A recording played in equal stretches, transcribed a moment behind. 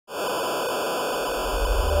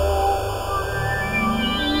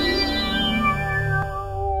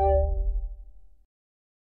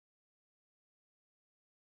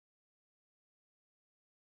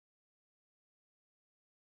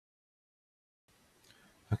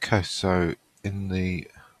Okay, so in the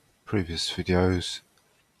previous videos,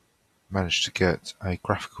 managed to get a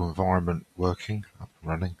graphical environment working, up and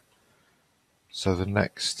running. So the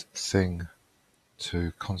next thing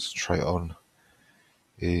to concentrate on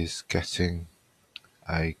is getting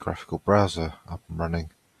a graphical browser up and running,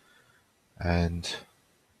 and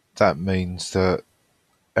that means that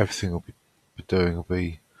everything we'll be doing will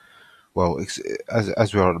be, well,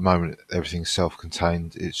 as we are at the moment, everything's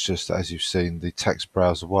self-contained. It's just that, as you've seen, the text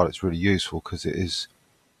browser, while it's really useful because it is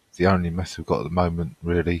the only method we've got at the moment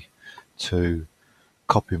really to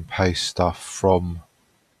copy and paste stuff from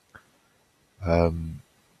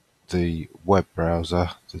the web browser,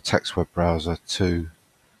 the text web browser, to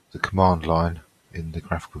the command line in the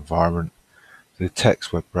graphical environment. The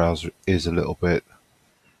text web browser is a little bit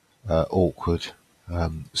awkward,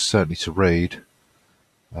 certainly to read,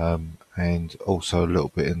 and also a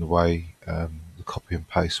little bit in the way the copy and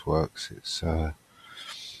paste works. It's, for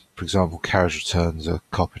example, carriage returns are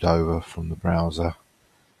copied over from the browser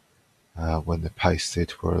when they're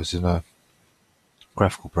pasted, whereas in a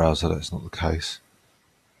graphical browser that's not the case.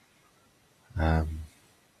 And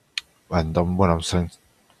when I'm saying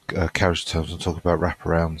carriage returns, I'm talking about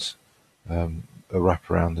wraparounds. A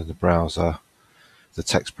wraparound in the browser, the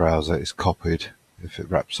text browser, is copied. If it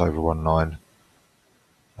wraps over one line,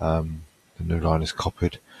 the new line is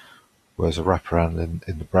copied, whereas a wraparound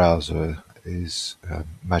in the browser is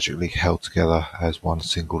magically held together as one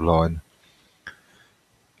single line.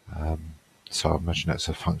 So I imagine that's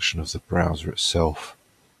a function of the browser itself.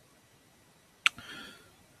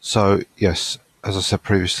 So yes, as I said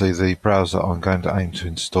previously, the browser I'm going to aim to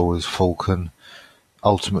install is Falkon.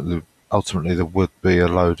 Ultimately there would be a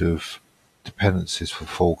load of dependencies for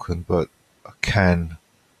Falkon, but I can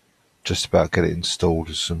just about get it installed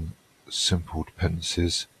as some simple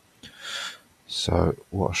dependencies. So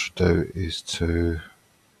what I should do is to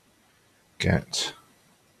get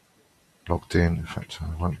logged in. In fact,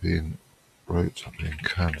 I won't be in root, I'll be in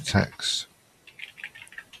Kernotex,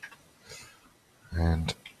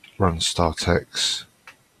 and run startx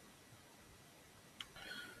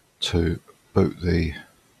to boot the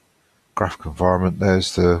graphical environment.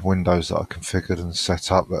 There's the windows that I configured and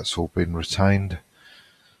set up. That's all been retained,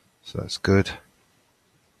 so that's good.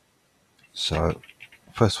 So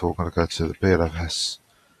first of all, I'm going to go to the BLFS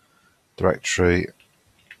directory,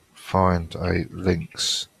 find a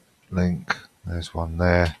links link. There's one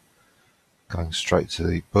there, going straight to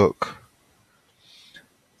the book,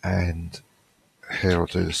 and here I'll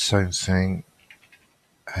do the same thing,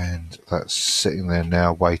 and that's sitting there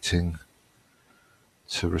now waiting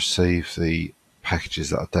to receive the packages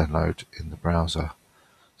that I download in the browser.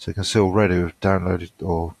 So you can see already we've downloaded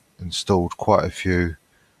or installed quite a few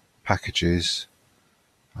packages.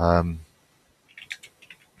 If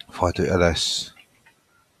I do ls,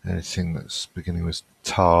 anything that's beginning with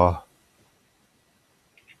tar,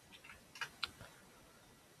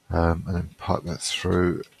 and then pipe that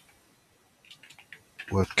through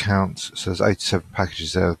word count. So there's 87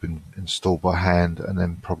 packages there that have been installed by hand, and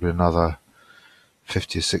then probably another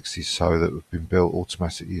 50 or 60 so that have been built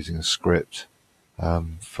automatically using a script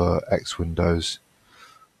for X Windows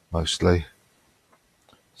mostly.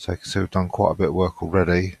 So you can see we've done quite a bit of work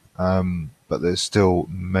already, but there's still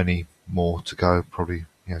many more to go, probably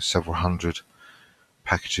several hundred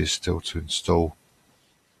packages still to install.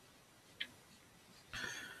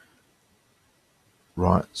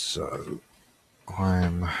 Right, so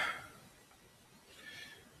I'm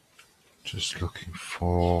just looking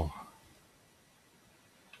for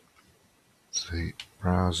the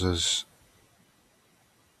browsers.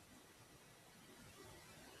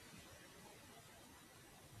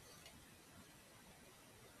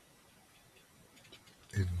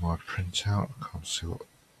 In my printout, I can't see what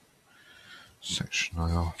section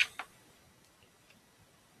they are.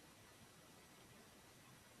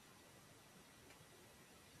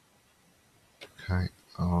 Okay,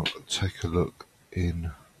 I'll take a look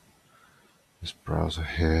in this browser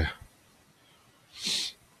here.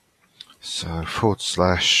 So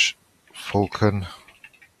 / Falkon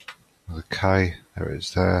with a K, there it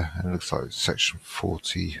is there, and it looks like it's section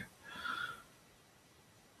 40.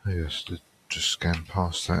 Yes, just scan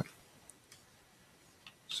past that.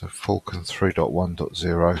 So Falkon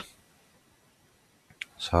 3.1.0.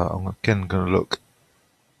 So I'm again going to look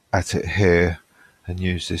at it here and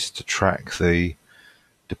use this to track the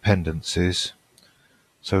dependencies.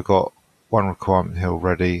 So we've got one requirement here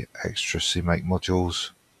already,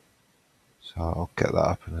 Extra-cmake-modules. So I'll get that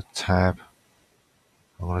up in a tab.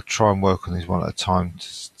 I'm going to try and work on these one at a time to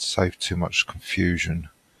save too much confusion.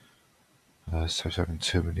 Saves having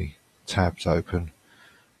too many tabs open.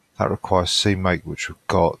 That requires CMake, which we've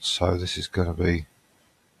got, so this is going to be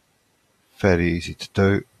fairly easy to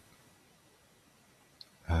do.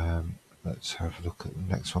 Let's have a look at the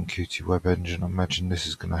next one, Qt Web Engine. I imagine this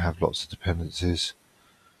is going to have lots of dependencies.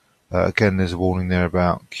 Again, there's a warning there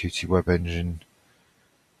about Qt Web Engine,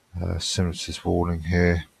 similar to this warning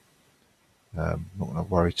here. Not going to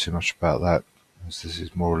worry too much about that, as this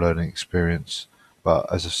is more a learning experience. But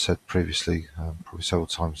as I've said previously, probably several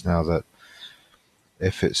times now, that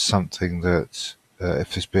if it's something that,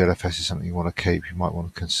 if this BLFS is something you want to keep, you might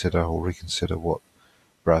want to consider or reconsider what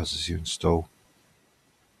browsers you install.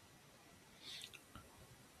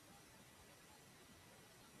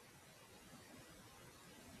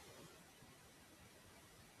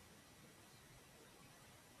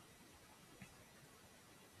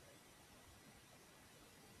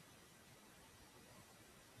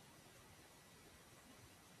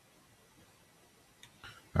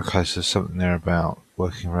 Okay, so there's something there about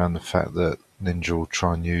working around the fact that Ninja will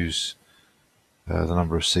try and use the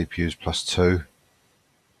number of CPUs plus 2,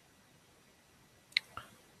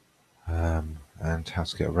 and how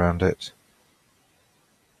to get around it.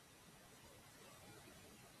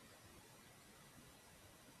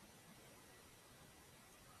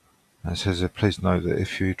 And it says, please note that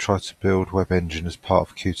if you try to build Web Engine as part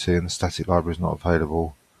of Qt and the static library is not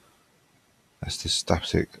available, that's the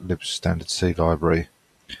static libstandard library.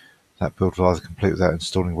 That build will either complete without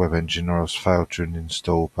installing Web Engine or else fail during the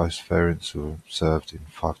install. Both variants were observed in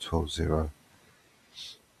 5.12.0.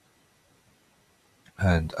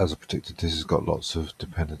 And as I predicted, this has got lots of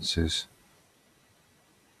dependencies.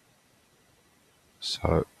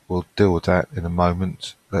 So we'll deal with that in a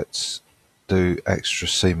moment. Let's do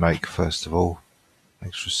Extra-cmake first of all.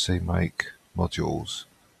 Extra-cmake-modules.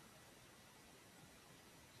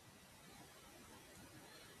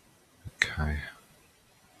 Okay.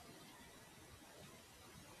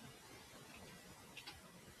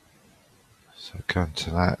 So go into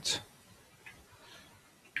that,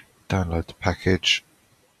 download the package,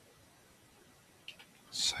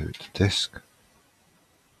 save it to disk.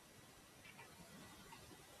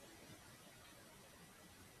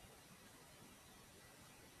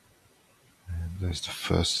 And there's the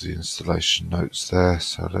first of the installation notes there.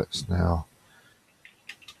 So let's now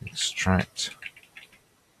extract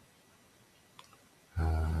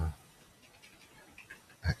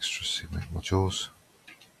Extra-cmake-modules.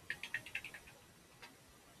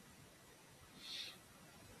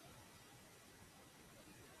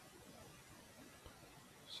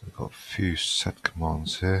 So I've got a few set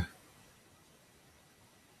commands here.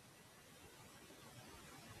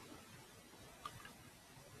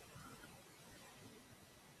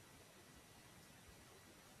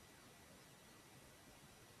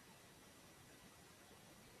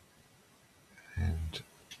 And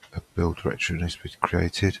a build directory needs to be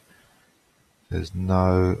created. There's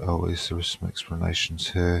no, there are some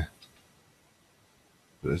explanations here,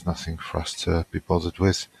 but there's nothing for us to be bothered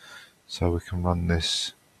with. So we can run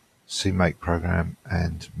this cmake program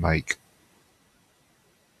and make.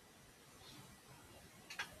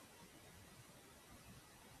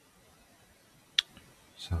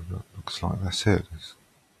 So it looks like that's it.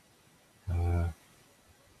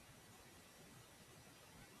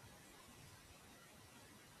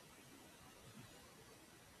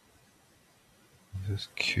 There's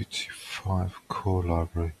Qt5 core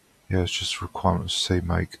library. Yeah, it's just a requirement of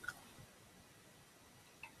cmake.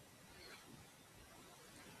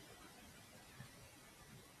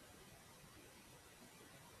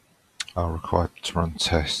 Are required to run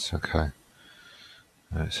tests. Okay.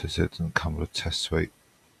 And it says it doesn't come with a test suite.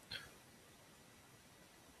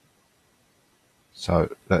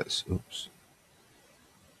 So let's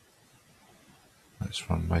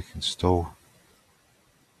run make install.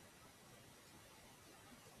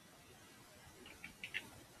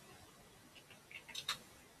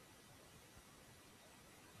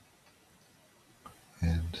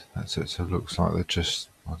 And that's it. So it looks like they're just,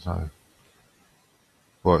 I don't know.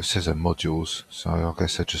 Well, it says they're modules, so I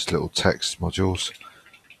guess they're just little text modules.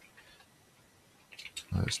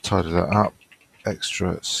 Let's tidy that up.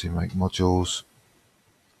 Extra-cmake-modules,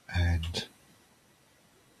 and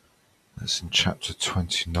that's in chapter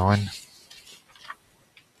 29.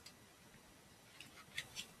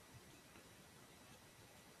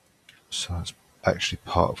 So that's actually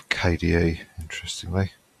part of KDE,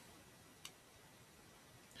 interestingly.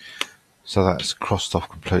 So that's crossed off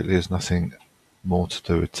completely. There's nothing more to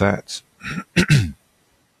do with that.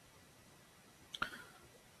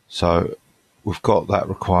 So we've got that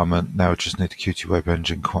requirement. Now we just need the Qt Web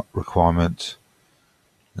Engine requirement.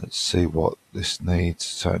 Let's see what this needs.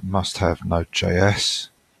 So it must have Node.js.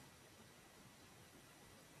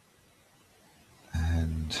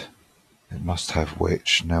 must have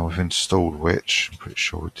which. Now we've installed which. I'm pretty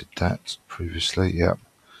sure we did that previously. Yep.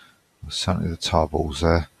 There's certainly the tarballs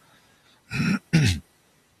there.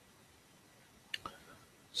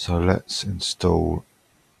 So let's install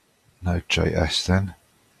Node.js then.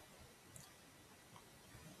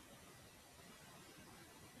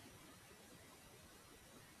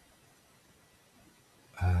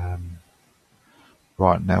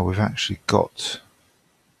 Right, now we've actually got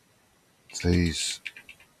these.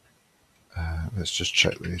 Let's just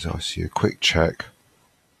check these ICU. Quick check.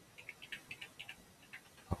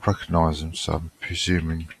 I recognise them, so I'm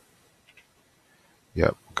presuming.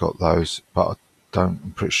 Yep, got those, but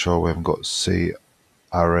I'm pretty sure we haven't got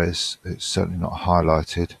C-ares. It's certainly not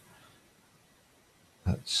highlighted.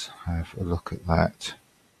 Let's have a look at that.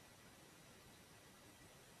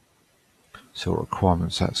 So what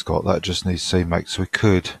requirements that's got? That just needs C-make. So we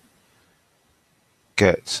could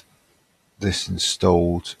get this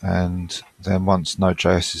installed, and then once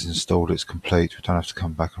Node.js is installed, it's complete. We don't have to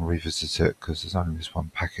come back and revisit it because there's only this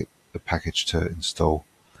one package to install.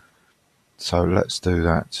 So let's do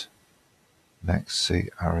that next.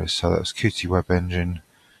 C-ares. So that's Qt Web Engine,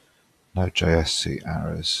 Node.js,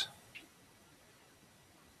 C-ares.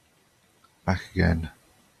 Back again.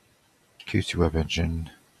 Qt Web Engine,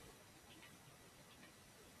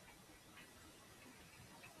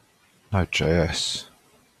 Node.js,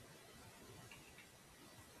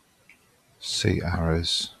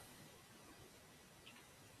 C-ares,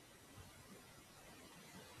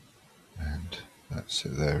 and that's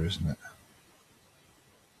it there, isn't it?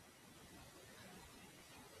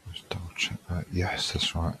 Let's double check that. Yes,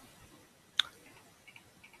 that's right.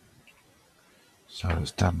 So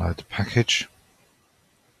let's download the package.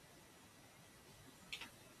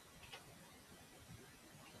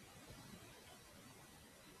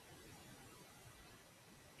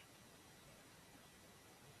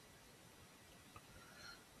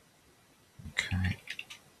 Okay.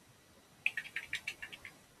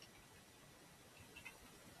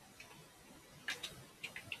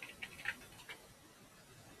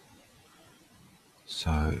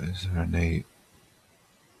 So is there any?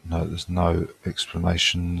 No, there's no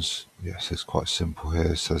explanations. Yes, it's quite simple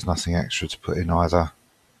here, so there's nothing extra to put in either.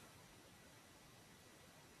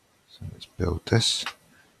 So let's build this.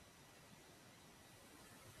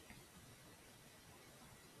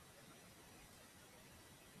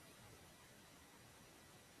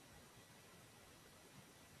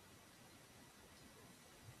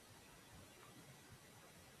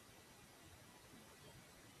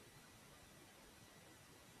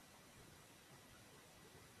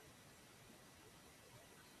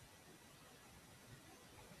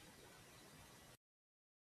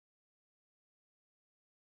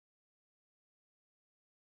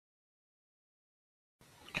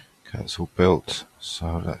 Okay, it's all built.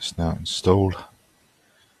 So let's now install.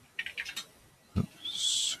 Oops,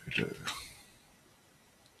 sudo.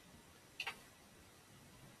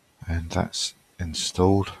 And that's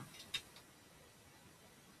installed.